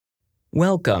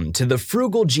Welcome to The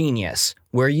Frugal Genius,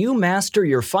 where you master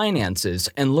your finances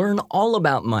and learn all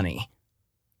about money.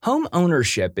 Home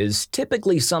ownership is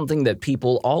typically something that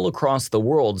people all across the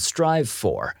world strive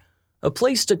for, a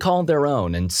place to call their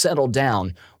own and settle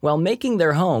down while making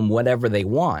their home whatever they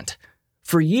want.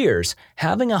 For years,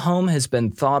 having a home has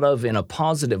been thought of in a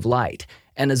positive light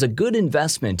and as a good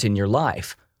investment in your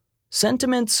life.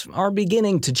 Sentiments are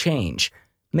beginning to change.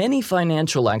 Many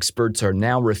financial experts are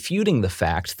now refuting the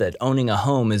fact that owning a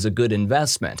home is a good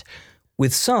investment,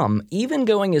 with some even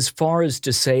going as far as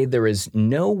to say there is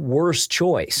no worse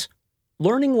choice.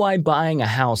 Learning why buying a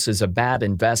house is a bad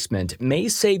investment may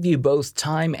save you both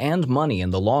time and money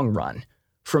in the long run.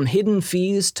 From hidden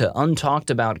fees to untalked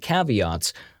about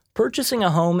caveats, purchasing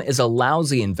a home is a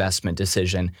lousy investment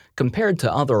decision compared to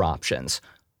other options.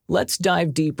 Let's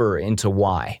dive deeper into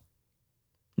why.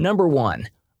 Number 1.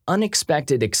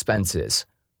 Unexpected expenses.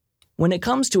 When it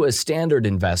comes to a standard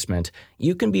investment,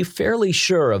 you can be fairly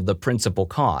sure of the principal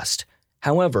cost.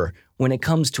 However, when it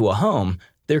comes to a home,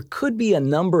 there could be a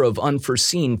number of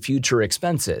unforeseen future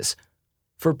expenses.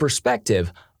 For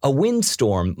perspective, a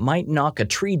windstorm might knock a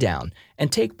tree down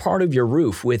and take part of your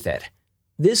roof with it.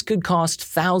 This could cost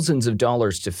thousands of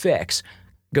dollars to fix,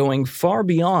 going far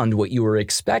beyond what you were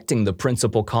expecting the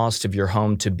principal cost of your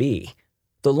home to be.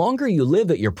 The longer you live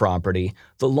at your property,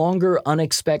 the longer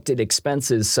unexpected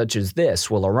expenses such as this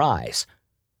will arise.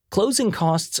 Closing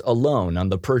costs alone on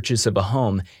the purchase of a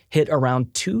home hit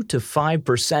around 2 to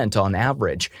 5% on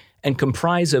average and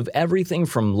comprise of everything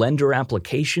from lender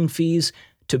application fees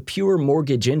to pure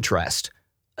mortgage interest.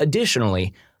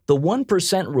 Additionally, the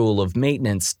 1% rule of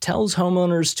maintenance tells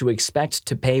homeowners to expect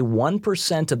to pay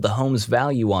 1% of the home's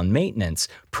value on maintenance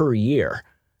per year.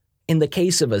 In the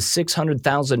case of a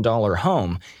 $600,000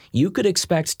 home, you could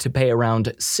expect to pay around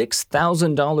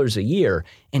 $6,000 a year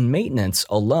in maintenance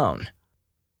alone.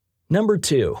 Number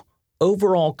 2.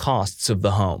 Overall costs of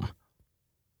the home.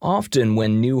 Often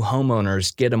when new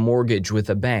homeowners get a mortgage with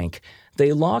a bank,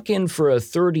 they lock in for a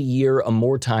 30-year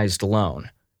amortized loan.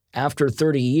 After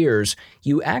 30 years,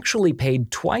 you actually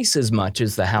paid twice as much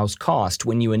as the house cost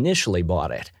when you initially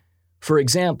bought it. For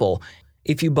example,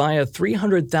 if you buy a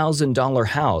 $300,000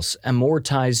 house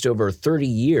amortized over 30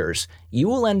 years, you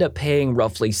will end up paying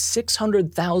roughly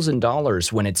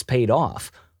 $600,000 when it's paid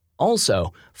off.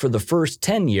 Also, for the first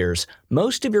 10 years,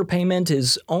 most of your payment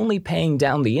is only paying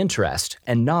down the interest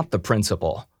and not the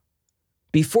principal.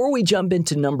 Before we jump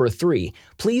into number 3,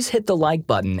 please hit the like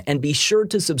button and be sure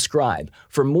to subscribe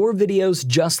for more videos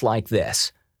just like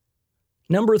this.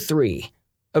 Number 3.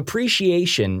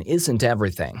 Appreciation isn't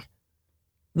everything.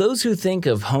 Those who think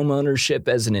of homeownership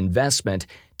as an investment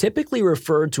typically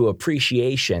refer to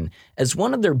appreciation as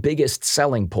one of their biggest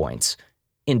selling points.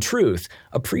 In truth,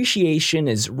 appreciation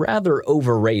is rather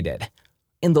overrated.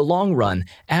 In the long run,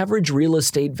 average real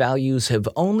estate values have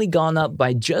only gone up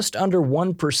by just under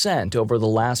 1% over the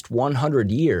last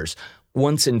 100 years,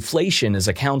 once inflation is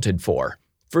accounted for.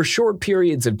 For short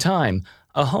periods of time,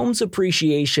 a home's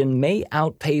appreciation may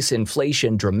outpace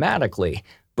inflation dramatically,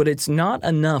 but it's not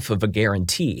enough of a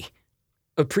guarantee.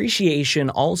 Appreciation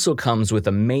also comes with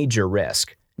a major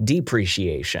risk: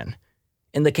 depreciation.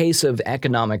 In the case of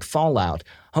economic fallout,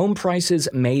 home prices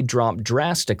may drop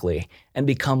drastically and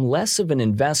become less of an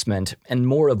investment and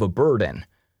more of a burden.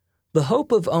 The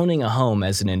hope of owning a home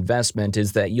as an investment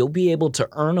is that you'll be able to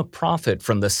earn a profit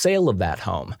from the sale of that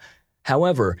home.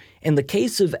 However, in the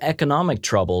case of economic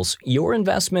troubles, your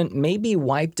investment may be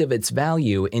wiped of its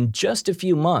value in just a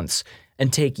few months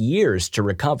and take years to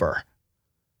recover.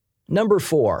 Number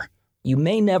 4. You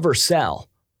may never sell.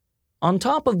 On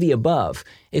top of the above,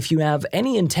 if you have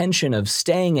any intention of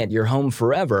staying at your home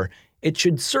forever, it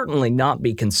should certainly not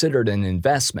be considered an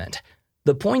investment.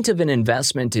 The point of an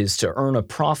investment is to earn a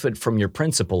profit from your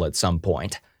principal at some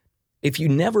point. If you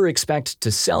never expect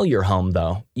to sell your home,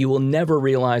 though, you will never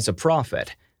realize a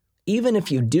profit. Even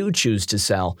if you do choose to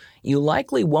sell, you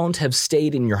likely won't have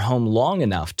stayed in your home long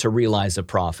enough to realize a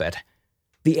profit.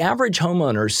 The average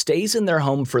homeowner stays in their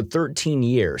home for 13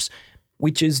 years,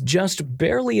 which is just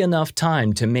barely enough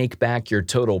time to make back your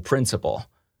total principal.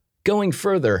 Going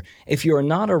further, if you are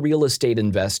not a real estate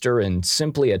investor and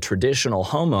simply a traditional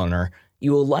homeowner,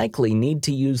 you will likely need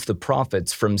to use the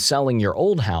profits from selling your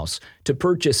old house to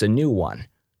purchase a new one.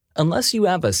 Unless you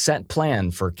have a set plan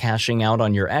for cashing out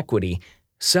on your equity,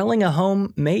 selling a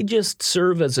home may just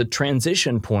serve as a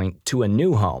transition point to a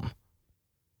new home.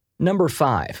 Number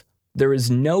 5. There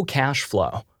is no cash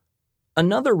flow.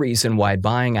 Another reason why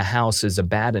buying a house is a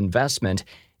bad investment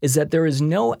is that there is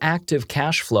no active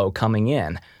cash flow coming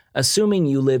in, assuming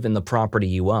you live in the property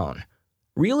you own.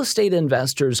 Real estate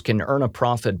investors can earn a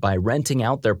profit by renting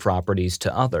out their properties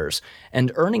to others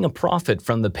and earning a profit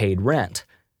from the paid rent.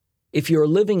 If you're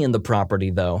living in the property,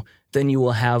 though, then you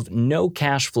will have no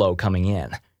cash flow coming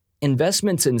in.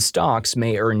 Investments in stocks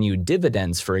may earn you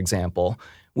dividends, for example,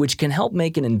 which can help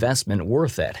make an investment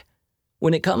worth it.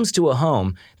 When it comes to a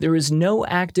home, there is no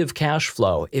active cash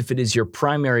flow if it is your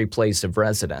primary place of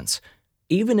residence.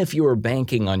 Even if you are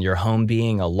banking on your home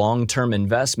being a long-term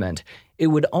investment, it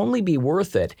would only be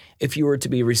worth it if you were to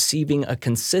be receiving a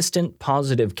consistent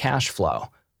positive cash flow.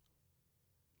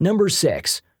 Number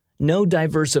 6. No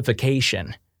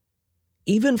diversification.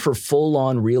 Even for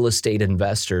full-on real estate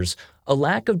investors, a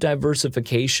lack of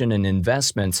diversification in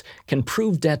investments can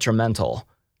prove detrimental.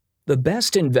 The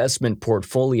best investment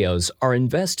portfolios are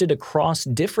invested across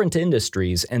different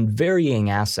industries and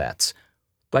varying assets.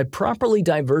 By properly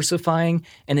diversifying,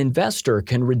 an investor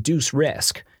can reduce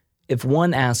risk. If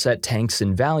one asset tanks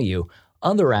in value,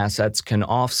 other assets can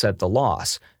offset the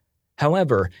loss.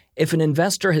 However, if an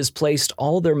investor has placed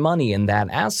all their money in that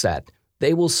asset,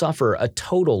 they will suffer a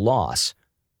total loss.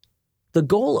 The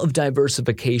goal of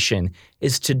diversification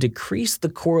is to decrease the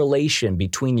correlation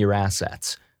between your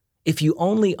assets. If you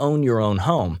only own your own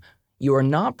home, you are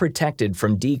not protected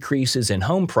from decreases in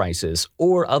home prices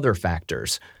or other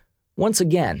factors. Once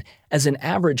again, as an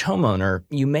average homeowner,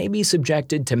 you may be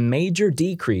subjected to major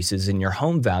decreases in your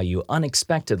home value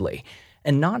unexpectedly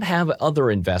and not have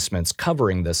other investments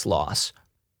covering this loss.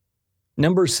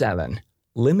 Number 7.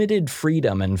 Limited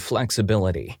freedom and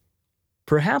flexibility.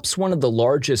 Perhaps one of the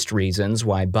largest reasons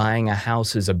why buying a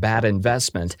house is a bad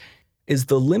investment is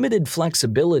the limited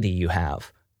flexibility you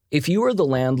have. If you are the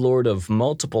landlord of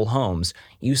multiple homes,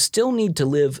 you still need to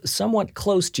live somewhat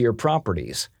close to your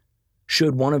properties.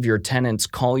 Should one of your tenants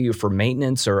call you for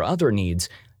maintenance or other needs,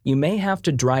 you may have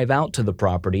to drive out to the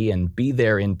property and be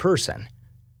there in person.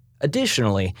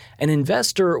 Additionally, an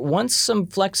investor wants some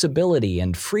flexibility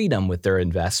and freedom with their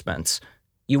investments.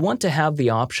 You want to have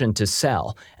the option to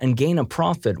sell and gain a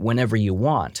profit whenever you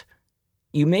want.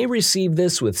 You may receive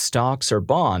this with stocks or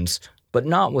bonds, but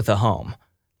not with a home.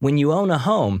 When you own a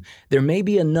home, there may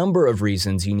be a number of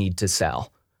reasons you need to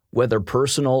sell. Whether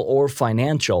personal or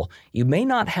financial, you may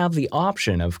not have the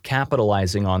option of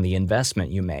capitalizing on the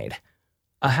investment you made.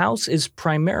 A house is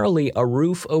primarily a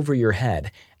roof over your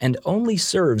head and only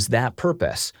serves that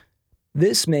purpose.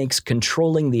 This makes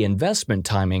controlling the investment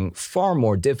timing far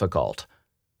more difficult.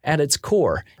 At its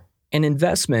core, an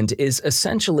investment is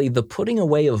essentially the putting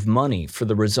away of money for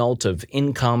the result of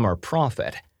income or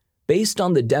profit. Based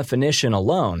on the definition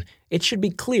alone, it should be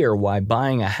clear why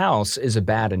buying a house is a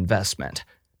bad investment.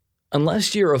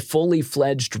 Unless you're a fully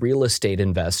fledged real estate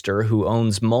investor who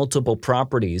owns multiple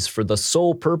properties for the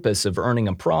sole purpose of earning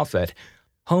a profit,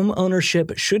 home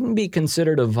ownership shouldn't be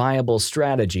considered a viable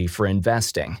strategy for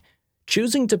investing.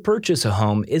 Choosing to purchase a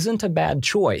home isn't a bad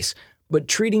choice, but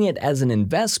treating it as an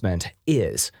investment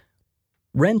is.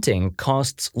 Renting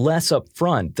costs less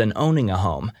upfront than owning a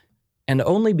home, and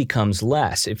only becomes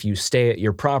less if you stay at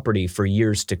your property for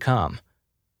years to come.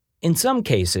 In some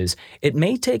cases, it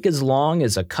may take as long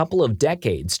as a couple of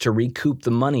decades to recoup the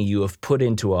money you have put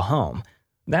into a home.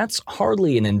 That's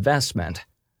hardly an investment.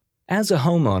 As a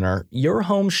homeowner, your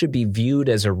home should be viewed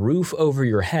as a roof over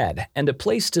your head and a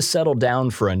place to settle down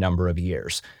for a number of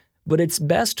years. But it's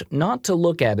best not to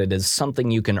look at it as something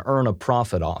you can earn a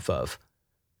profit off of.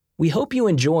 We hope you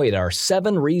enjoyed our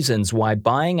 7 reasons why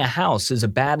buying a house is a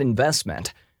bad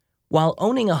investment. While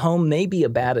owning a home may be a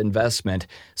bad investment,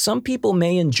 some people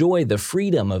may enjoy the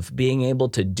freedom of being able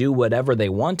to do whatever they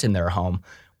want in their home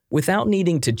without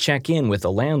needing to check in with a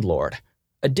landlord.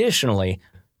 Additionally,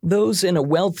 those in a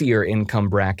wealthier income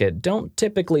bracket don't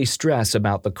typically stress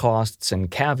about the costs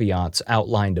and caveats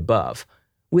outlined above.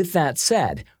 With that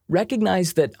said,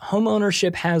 recognize that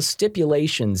homeownership has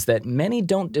stipulations that many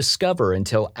don't discover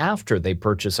until after they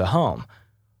purchase a home.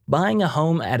 Buying a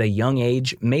home at a young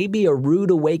age may be a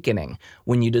rude awakening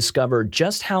when you discover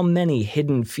just how many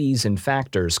hidden fees and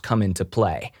factors come into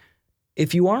play.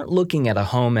 If you aren't looking at a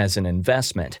home as an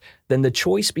investment, then the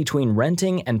choice between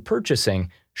renting and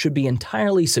purchasing should be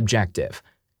entirely subjective.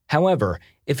 However,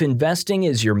 if investing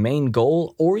is your main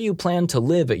goal or you plan to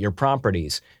live at your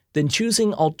properties, then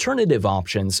choosing alternative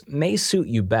options may suit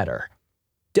you better.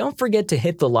 Don't forget to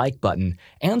hit the like button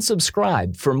and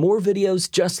subscribe for more videos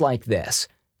just like this.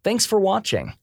 Thanks for watching.